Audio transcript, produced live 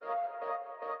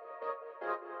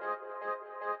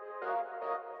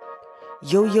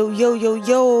Yo, yo, yo, yo,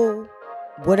 yo.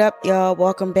 What up, y'all?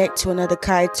 Welcome back to another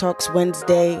Kai Talks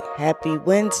Wednesday. Happy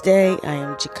Wednesday. I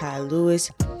am Jakai Lewis,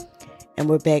 and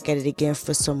we're back at it again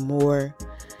for some more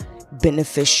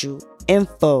beneficial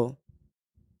info.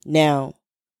 Now,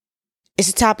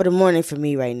 it's the top of the morning for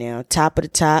me right now. Top of the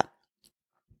top,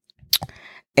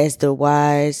 as the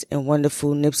wise and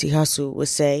wonderful Nipsey Hussle would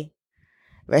say.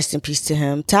 Rest in peace to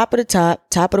him. Top of the top,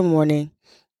 top of the morning.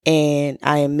 And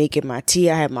I am making my tea.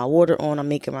 I have my water on. I'm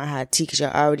making my hot tea because y'all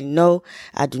already know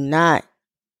I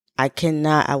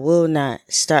will not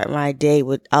start my day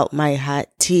without my hot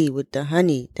tea with the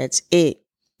honey. That's it.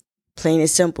 Plain and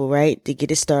simple, right? To get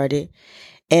it started.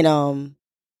 And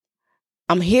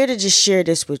I'm here to just share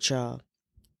this with y'all.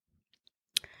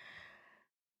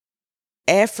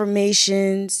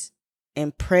 Affirmations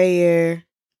and prayer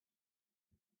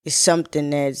is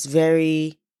something that's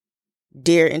very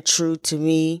dear and true to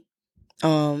me.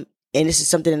 And this is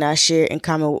something that I share in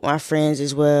common with my friends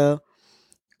as well.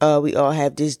 We all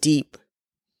have this deep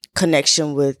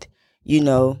connection with,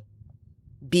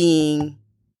 being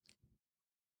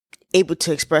able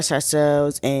to express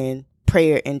ourselves and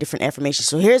prayer and different affirmations.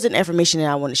 So here's an affirmation that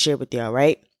I want to share with y'all,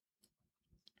 right?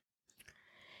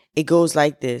 It goes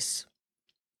like this.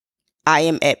 I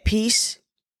am at peace.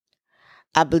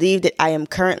 I believe that I am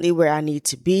currently where I need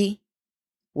to be.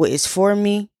 What is for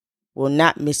me will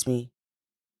not miss me.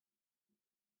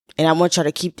 And I want y'all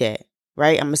to keep that,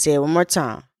 right? I'm going to say it one more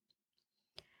time.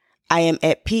 I am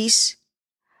at peace.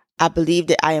 I believe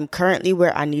that I am currently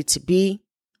where I need to be.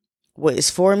 What is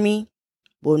for me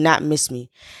will not miss me.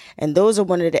 And those are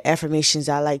one of the affirmations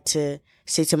I like to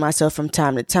say to myself from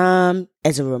time to time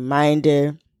as a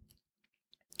reminder,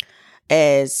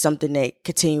 as something that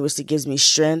continuously gives me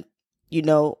strength,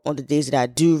 on the days that I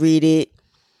do read it.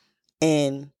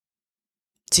 And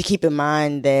to keep in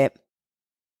mind that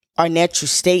our natural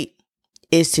state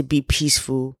is to be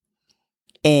peaceful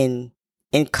and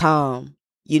calm,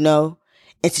 and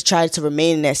to try to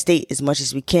remain in that state as much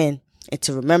as we can. And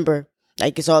to remember,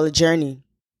 like, it's all a journey.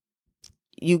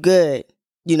 You good,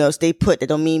 stay put. That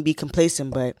don't mean be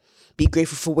complacent, but be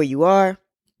grateful for where you are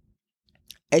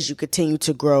as you continue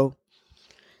to grow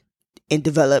and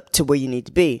develop to where you need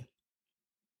to be.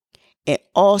 And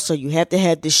also, you have to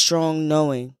have this strong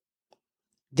knowing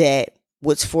that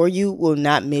what's for you will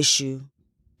not miss you.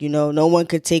 No one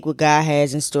could take what God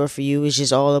has in store for you. It's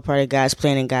just all a part of God's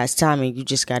plan and God's timing. You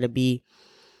just got to be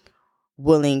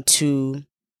willing to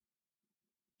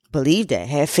believe that,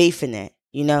 have faith in that,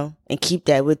 and keep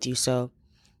that with you. So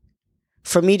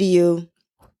from me to you,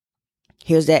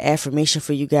 here's that affirmation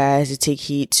for you guys to take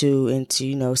heed to and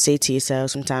to, say to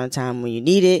yourselves from time to time when you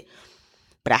need it.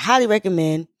 But I highly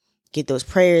recommend get those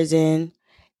prayers in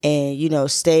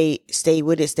and, stay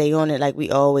with it, stay on it like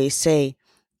we always say.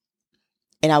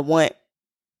 And I want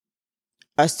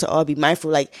us to all be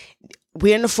mindful. Like,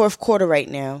 we're in the fourth quarter right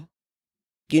now,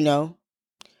 We're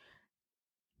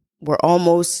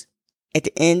almost at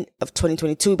the end of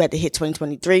 2022, about to hit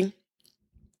 2023.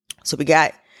 So we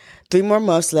got 3 more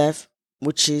months left,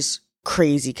 which is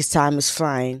crazy because time is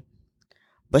flying.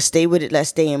 But stay with it. Let's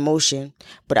stay in motion.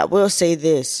 But I will say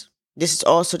this. This is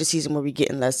also the season where we're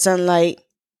getting less sunlight.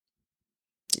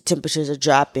 The temperatures are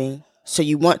dropping. So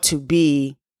you want to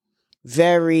be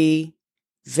very,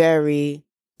 very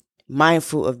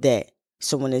mindful of that.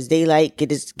 So when it's daylight,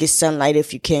 get sunlight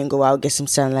if you can. Go out, get some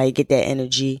sunlight, get that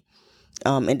energy.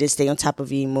 And just stay on top of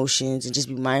your emotions and just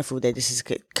be mindful that this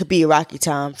could be a rocky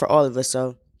time for all of us.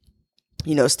 So,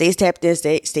 stay tapped in,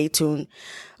 stay tuned,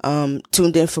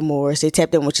 tuned in for more. Stay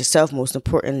tapped in with yourself, most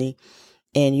importantly.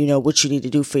 And what you need to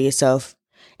do for yourself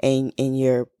and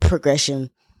your progression,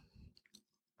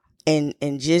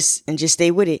 and just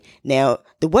stay with it. Now,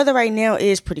 the weather right now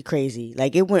is pretty crazy.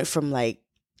 Like, it went from like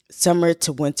summer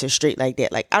to winter straight like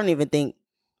that. Like, I don't even think,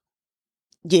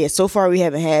 so far we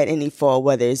haven't had any fall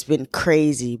weather. It's been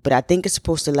crazy, but I think it's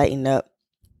supposed to lighten up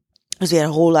because we had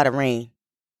a whole lot of rain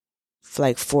for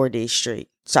like 4 days straight.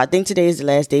 So I think today is the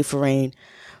last day for rain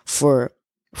for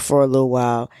a little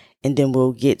while. And then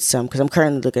we'll get some, because I'm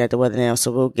currently looking at the weather now,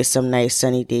 so we'll get some nice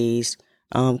sunny days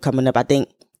coming up. I think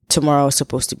tomorrow is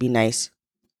supposed to be nice.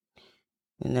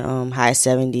 High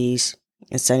 70s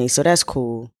and sunny, so that's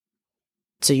cool.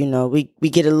 So, we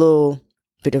get a little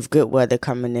bit of good weather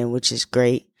coming in, which is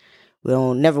great. We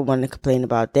don't never want to complain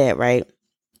about that, right?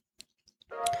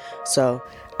 So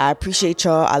I appreciate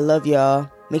y'all. I love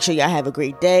y'all. Make sure y'all have a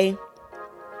great day.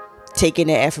 Take in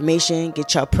that affirmation.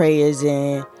 Get y'all prayers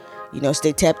in.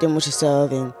 Stay tapped in with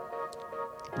yourself and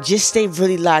just stay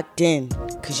really locked in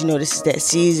because, this is that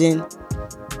season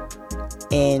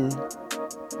and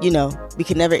we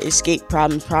can never escape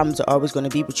problems. Problems are always going to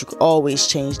be, but you can always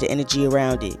change the energy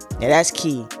around it. Now that's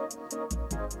key,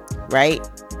 right?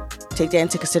 Take that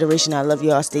into consideration. I love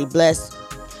y'all. Stay blessed.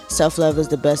 Self-love is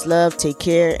the best love. Take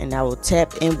care, and I will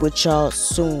tap in with y'all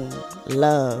soon.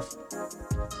 Love.